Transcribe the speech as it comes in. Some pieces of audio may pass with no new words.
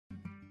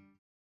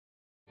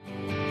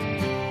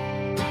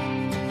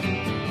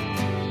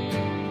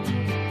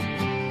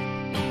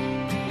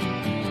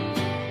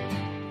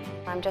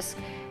I'm just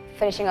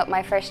finishing up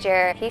my first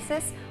year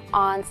thesis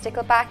on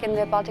stickleback in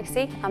the Baltic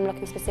Sea. I'm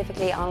looking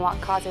specifically on what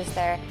causes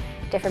their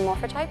different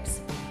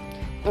morphotypes.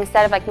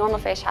 Instead of like normal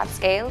fish have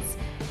scales,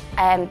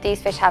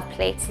 these fish have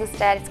plates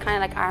instead. It's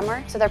kind of like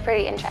armour, so they're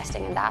pretty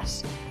interesting in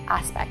that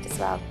aspect as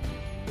well.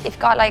 You've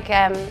got like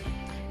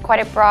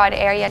quite a broad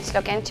area to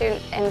look into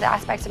in the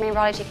aspects of marine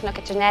biology. You can look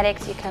at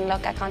genetics, you can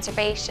look at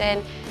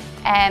conservation,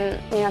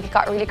 you've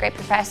got really great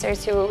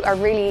professors who are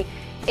really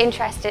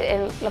interested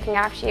in looking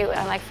after you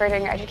and like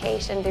furthering your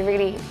education.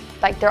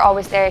 They're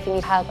always there if you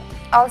need help.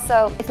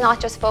 Also, it's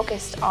not just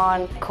focused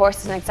on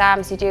courses and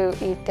exams.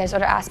 There's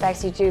other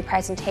aspects. You do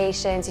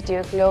presentations, you do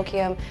a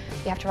colloquium,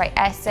 you have to write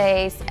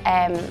essays,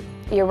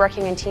 you're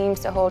working in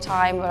teams the whole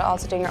time but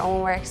also doing your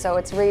own work. So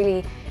it's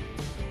really,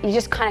 you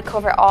just kind of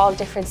cover all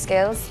different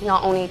skills,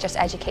 not only just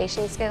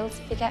education skills,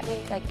 if you get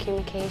me, like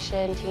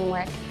communication,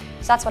 teamwork.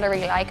 So that's what I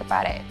really like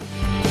about it.